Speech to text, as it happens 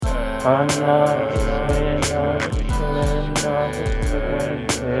Og når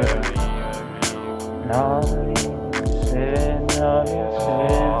vi sender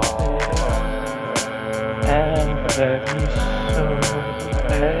alt hvad vi så,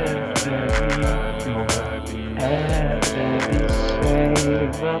 alt hvad vi sagde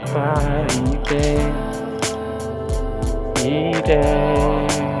var bare i dag.